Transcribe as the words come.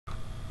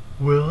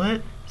Will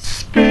it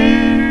spin?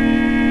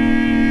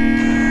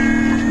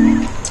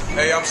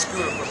 Hey, I'm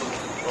Scooter from the...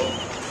 Oh.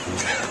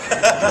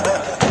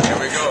 Here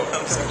we go.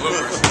 Some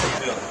bloopers.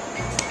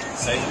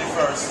 Safety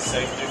first,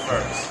 safety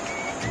first.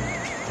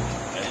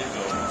 There you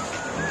go.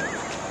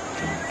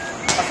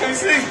 I can't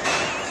see.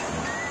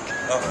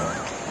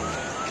 Uh-oh.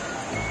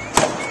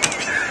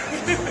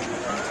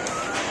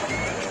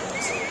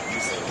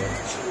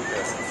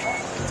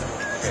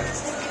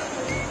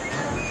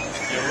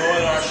 You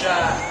ruined our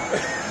shot.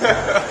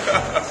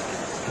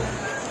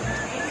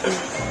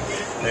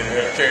 They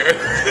didn't care.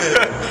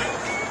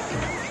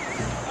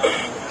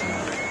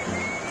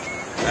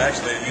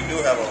 Actually, you do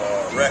have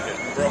a record.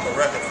 You broke a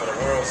record for the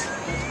world's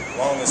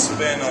longest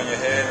spin on your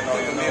head and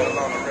on your Leave it nose.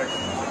 on the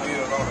record. Leave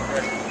it on the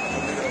record.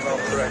 Leave it on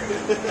the record.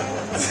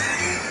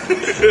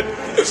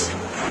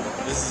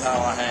 This is how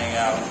I hang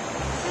out,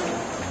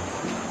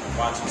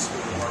 watching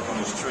Scooter work on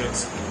his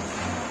tricks.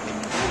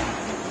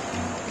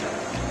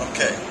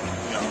 Okay,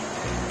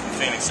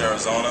 Phoenix,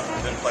 Arizona.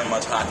 Didn't play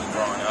much hockey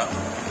growing up,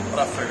 but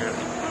I figured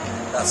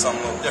got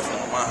something a little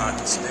different with my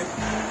hockey stick.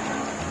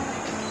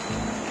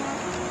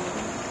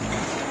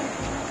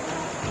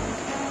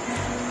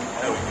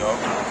 There we go.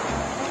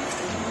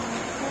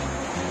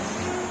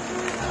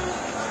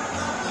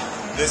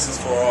 This is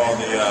for all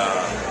the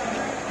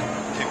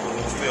people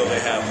who feel they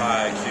have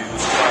high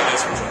IQs. Try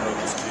this with your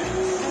Rubik's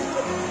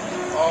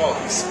Cube. Oh,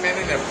 he's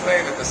spinning and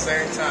playing at the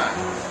same time.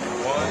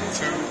 1,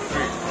 2,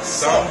 3.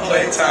 Some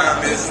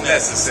playtime is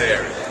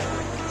necessary.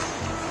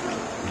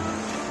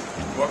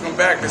 Welcome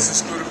back. This is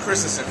Scooter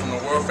Christensen from the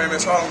world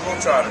famous Harlem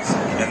Globetrotters.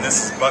 And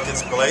this is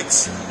Buckets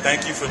Blakes.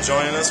 Thank you for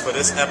joining us for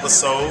this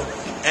episode.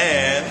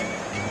 And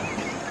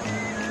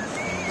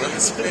Will it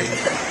spin?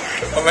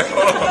 I'm like,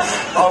 hold on.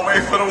 I'll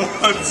wait for the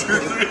 1, 2,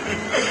 3.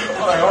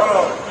 I'm like, hold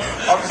on.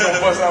 I'm just gonna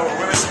bust out with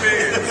will it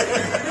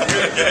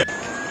spin?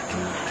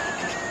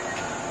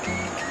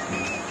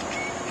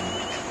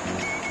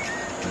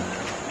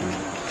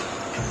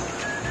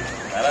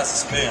 now that's a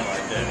spin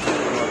right there.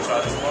 You want to try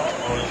this one?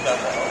 Oh, you got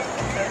that?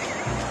 Oh, okay.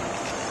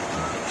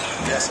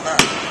 Guess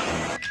not.